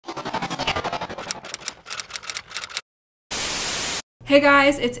Hey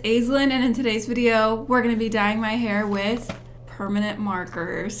guys, it's Aislinn, and in today's video, we're going to be dyeing my hair with permanent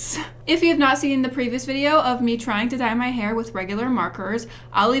markers. If you have not seen the previous video of me trying to dye my hair with regular markers,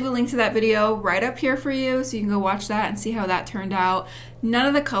 I'll leave a link to that video right up here for you so you can go watch that and see how that turned out. None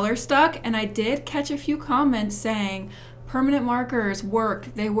of the color stuck, and I did catch a few comments saying, permanent markers work,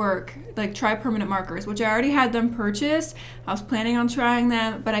 they work, like try permanent markers, which I already had them purchased. I was planning on trying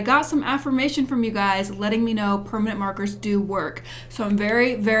them, but I got some affirmation from you guys letting me know permanent markers do work. So I'm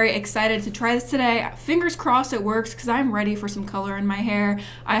very, very excited to try this today. Fingers crossed it works because I'm ready for some color in my hair.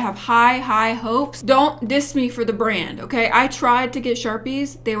 I have high hopes. Don't diss me for the brand, okay? I tried to get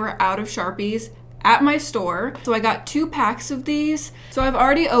Sharpies. They were out of Sharpies at my store. So I got 2 packs of these. So I've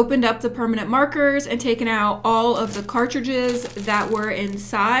already opened up the permanent markers and taken out all of the cartridges that were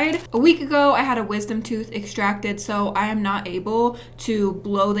inside. A week ago, I had a wisdom tooth extracted, so I am not able to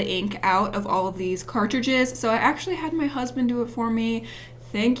blow the ink out of all of these cartridges. So I actually had my husband do it for me.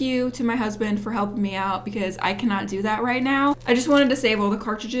 Thank you to my husband for helping me out because I cannot do that right now. I just wanted to save all the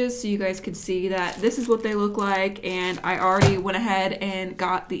cartridges so you guys could see that this is what they look like, and I already went ahead and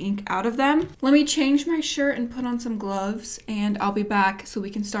got the ink out of them. Let me change my shirt and put on some gloves, and I'll be back so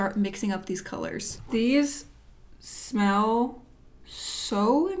we can start mixing up these colors. These smell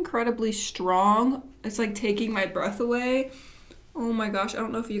so incredibly strong. It's like taking my breath away. Oh my gosh, I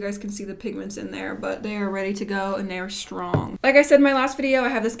don't know if you guys can see the pigments in there, but they are ready to go and they are strong. Like I said in my last video, I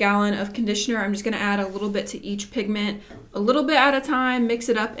have this gallon of conditioner. I'm just gonna add a little bit to each pigment, a little bit at a time, mix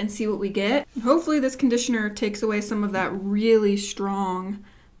it up and see what we get. Hopefully this conditioner takes away some of that really strong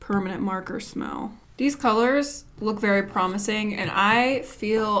permanent marker smell. These colors look very promising, and I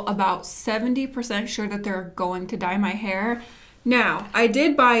feel about 70% sure that they're going to dye my hair. Now, I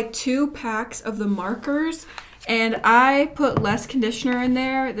did buy 2 packs of the markers, and I put less conditioner in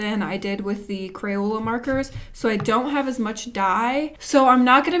there than I did with the Crayola markers, so I don't have as much dye. So I'm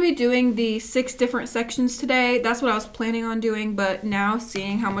not going to be doing the 6 different sections today. That's what I was planning on doing, but now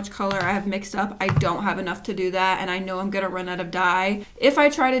seeing how much color I have mixed up, I don't have enough to do that, and I know I'm going to run out of dye if I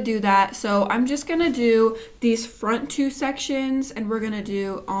try to do that. So I'm just going to do these front 2 sections, and we're going to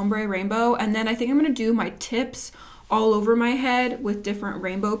do ombre rainbow, and then I think I'm going to do my tips all over my head with different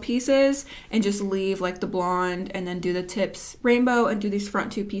rainbow pieces and just leave like the blonde and then do the tips rainbow and do these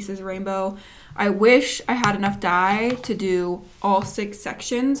front 2 pieces rainbow. I wish I had enough dye to do all 6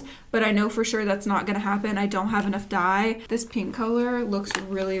 sections, but I know for sure that's not gonna happen. I don't have enough dye. This pink color looks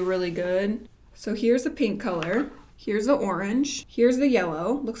really, really good. So here's the pink color, here's the orange, here's the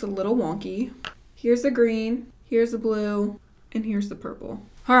yellow, looks a little wonky, here's the green, here's the blue, and here's the purple.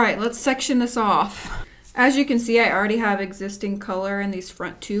 All right, let's section this off. As you can see, I already have existing color in these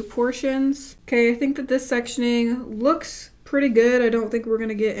front 2 portions. Okay, I think that this sectioning looks pretty good. I don't think we're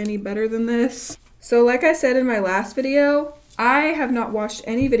gonna get any better than this. So like I said in my last video, I have not watched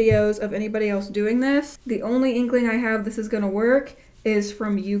any videos of anybody else doing this. The only inkling I have this is gonna work is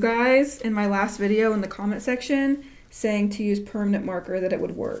from you guys in my last video in the comment section saying to use permanent marker, that it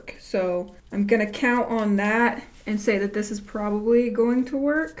would work. So I'm gonna count on that and say that this is probably going to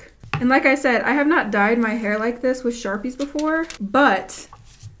work. And like I said, I have not dyed my hair like this with Sharpies before, but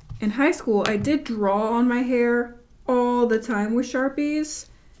in high school, I did draw on my hair all the time with Sharpies,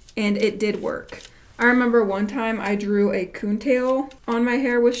 and it did work. I remember one time I drew a coontail on my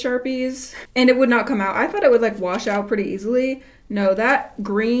hair with Sharpies, and it would not come out. I thought it would like wash out pretty easily. No, that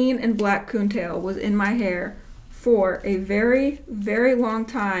green and black coontail was in my hair for a very, very long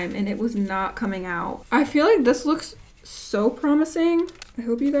time, and it was not coming out. I feel like this looks so promising. I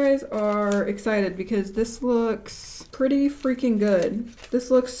hope you guys are excited because this looks pretty freaking good.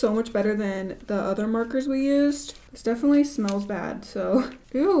 This looks so much better than the other markers we used. This definitely smells bad, so.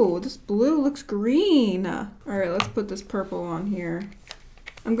 Ew, this blue looks green. All right, let's put this purple on here.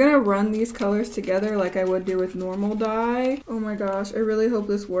 I'm gonna run these colors together like I would do with normal dye. Oh my gosh, I really hope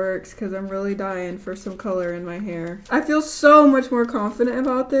this works because I'm really dying for some color in my hair. I feel so much more confident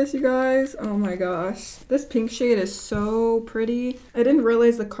about this, you guys. Oh my gosh. This pink shade is so pretty. I didn't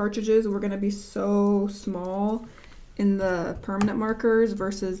realize the cartridges were gonna be so small in the permanent markers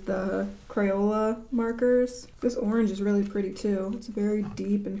versus the Crayola markers. This orange is really pretty too. It's very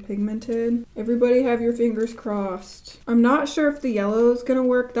deep and pigmented. Everybody have your fingers crossed. I'm not sure if the yellow is gonna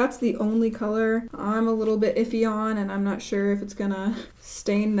work. That's the only color I'm a little bit iffy on, and I'm not sure if it's gonna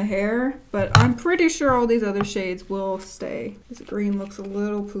stain the hair, but I'm pretty sure all these other shades will stay. This green looks a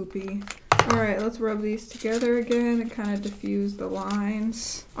little poopy. All right, let's rub these together again and kind of diffuse the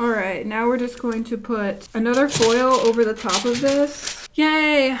lines. All right, now we're just going to put another foil over the top of this.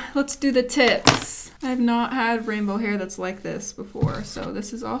 Yay, let's do the tips. I've not had rainbow hair that's like this before, so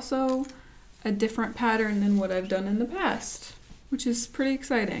this is also a different pattern than what I've done in the past. which is pretty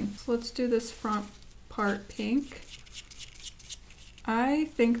exciting. So let's do this front part pink. I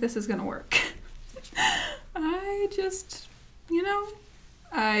think this is gonna work. I just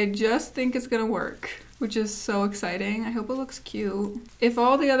think it's gonna work, which is so exciting. I hope it looks cute. If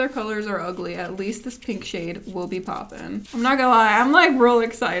all the other colors are ugly, at least this pink shade will be poppin'. I'm not gonna lie, I'm like real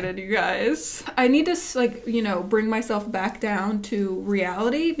excited, you guys. I need to like, bring myself back down to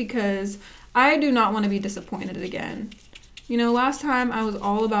reality because I do not want to be disappointed again. Last time I was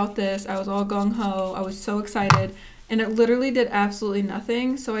all about this. I was all gung-ho. I was so excited. And it literally did absolutely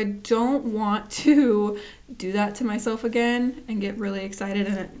nothing. So I don't want to do that to myself again and get really excited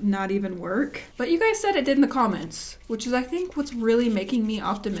and it not even work. But you guys said it did in the comments, which is I think what's really making me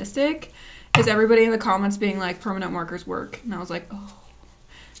optimistic is everybody in the comments being like, permanent markers work. And I was like, oh.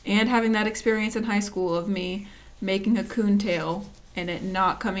 And having that experience in high school of me making a coon tail and it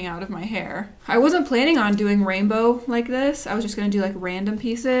not coming out of my hair. I wasn't planning on doing rainbow like this. I was just gonna do like random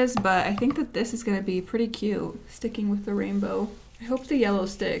pieces, but I think that this is gonna be pretty cute, sticking with the rainbow. I hope the yellow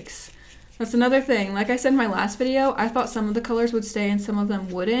sticks. That's another thing. Like I said in my last video, I thought some of the colors would stay and some of them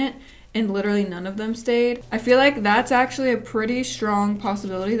wouldn't, and literally none of them stayed. I feel like that's actually a pretty strong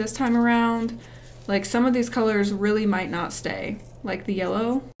possibility this time around. Like some of these colors really might not stay. Like the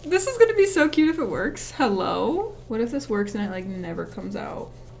yellow. This is gonna be so cute if it works. Hello? What if this works and it like never comes out?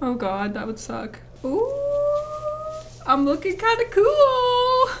 Oh god, that would suck. Ooh, I'm looking kind of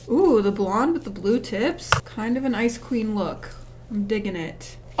cool. Ooh, the blonde with the blue tips. Kind of an ice queen look. I'm digging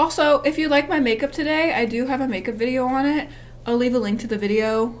it. Also, if you like my makeup today, I do have a makeup video on it. I'll leave a link to the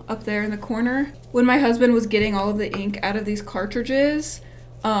video up there in the corner. When my husband was getting all of the ink out of these cartridges,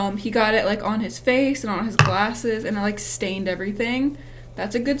 he got it like on his face and on his glasses and it like stained everything.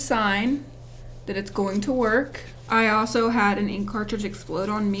 That's a good sign that it's going to work. I also had an ink cartridge explode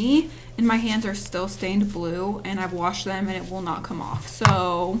on me and my hands are still stained blue and I've washed them and it will not come off.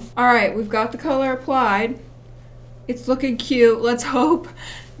 So, all right, we've got the color applied. It's looking cute. Let's hope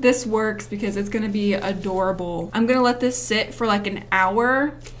this works because it's gonna be adorable. I'm gonna let this sit for like an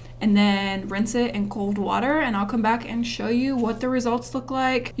hour and then rinse it in cold water and I'll come back and show you what the results look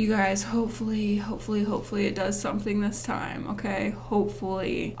like. You guys, hopefully it does something this time, okay?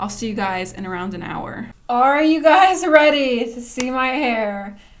 Hopefully. I'll see you guys in around an hour. Are you guys ready to see my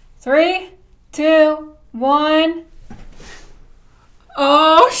hair? 3, 2, 1.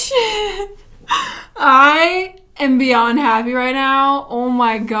 Oh shit. I am beyond happy right now. Oh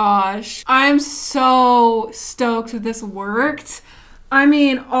my gosh. I'm so stoked that this worked. I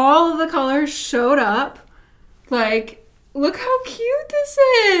mean, all of the colors showed up. Like, look how cute this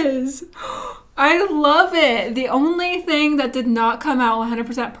is. I love it. The only thing that did not come out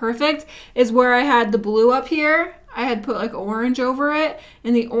 100% perfect is where I had the blue up here. I had put like orange over it,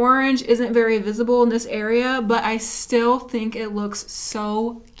 and the orange isn't very visible in this area, but I still think it looks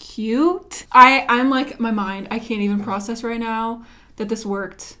so cute. I'm like, my mind, I can't even process right now that this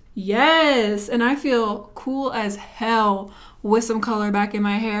worked. Yes, and I feel cool as hell with some color back in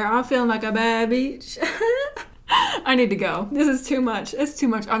my hair. I'm feeling like a bad bitch. I need to go. This is too much. It's too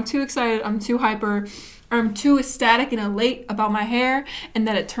much. I'm too excited. I'm too hyper. I'm too ecstatic and elate about my hair and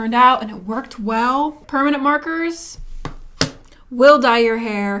that it turned out and it worked well. Permanent markers will dye your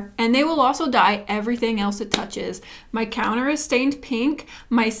hair and they will also dye everything else it touches. My counter is stained pink.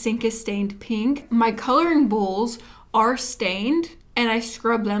 My sink is stained pink. My coloring bowls are stained and I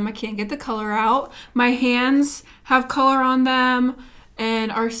scrub them. I can't get the color out. My hands have color on them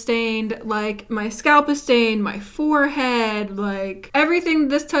and are stained. Like my scalp is stained, my forehead, like everything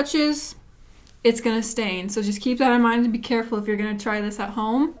this touches, it's gonna stain. So just keep that in mind and be careful if you're gonna try this at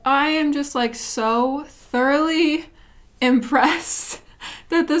home. I am just like so thoroughly impressed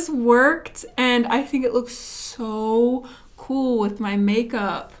that this worked and I think it looks so cool with my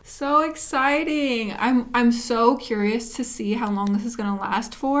makeup. So exciting. I'm so curious to see how long this is gonna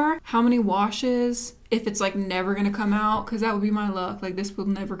last for, how many washes, if it's like never gonna come out, because that would be my luck. Like this will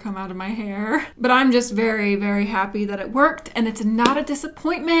never come out of my hair. But I'm just very, very happy that it worked and it's not a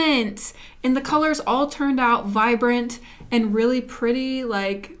disappointment. And the colors all turned out vibrant and really pretty.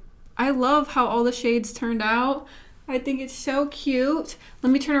 Like I love how all the shades turned out. I think it's so cute.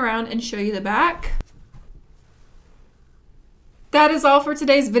 Let me turn around and show you the back. That is all for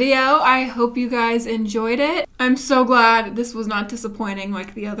today's video. I hope you guys enjoyed it. I'm so glad this was not disappointing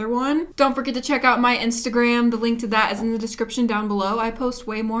like the other one. Don't forget to check out my Instagram. The link to that is in the description down below. I post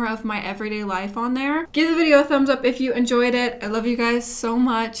way more of my everyday life on there. Give the video a thumbs up if you enjoyed it. I love you guys so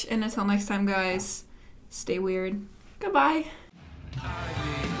much. And until next time, guys, stay weird. Goodbye.